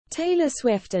Taylor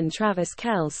Swift and Travis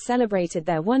Kelce celebrated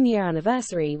their one-year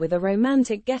anniversary with a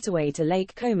romantic getaway to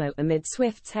Lake Como amid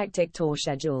Swift's hectic tour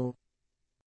schedule.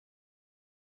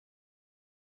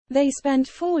 They spent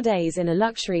 4 days in a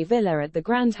luxury villa at the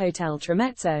Grand Hotel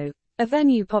Tramezzo, a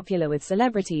venue popular with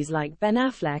celebrities like Ben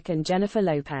Affleck and Jennifer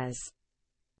Lopez.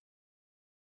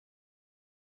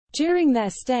 During their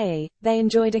stay, they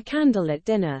enjoyed a candlelit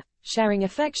dinner, sharing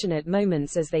affectionate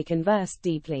moments as they conversed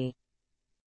deeply.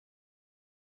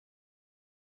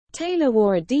 Taylor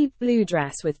wore a deep blue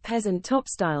dress with peasant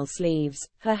top-style sleeves,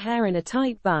 her hair in a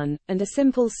tight bun, and a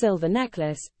simple silver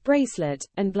necklace, bracelet,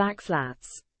 and black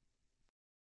flats.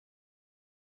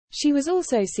 She was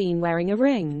also seen wearing a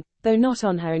ring, though not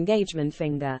on her engagement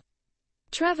finger.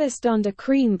 Travis donned a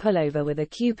cream pullover with a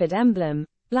Cupid emblem,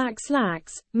 black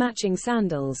slacks, matching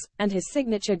sandals, and his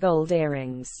signature gold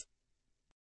earrings.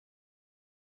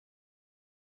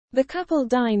 The couple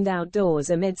dined outdoors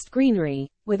amidst greenery,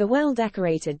 with a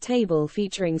well-decorated table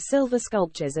featuring silver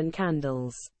sculptures and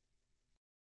candles.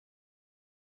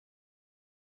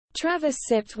 Travis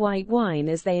sipped white wine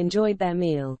as they enjoyed their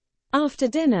meal. After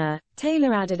dinner,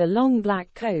 Taylor added a long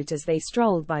black coat as they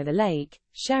strolled by the lake,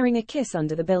 sharing a kiss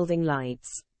under the building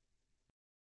lights.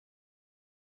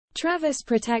 Travis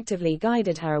protectively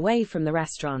guided her away from the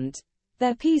restaurant.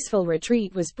 Their peaceful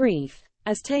retreat was brief,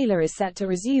 as Taylor is set to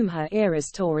resume her Eras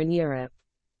tour in Europe.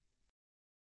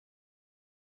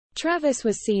 Travis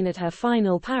was seen at her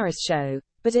final Paris show,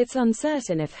 but it's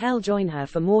uncertain if he'll join her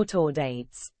for more tour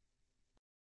dates.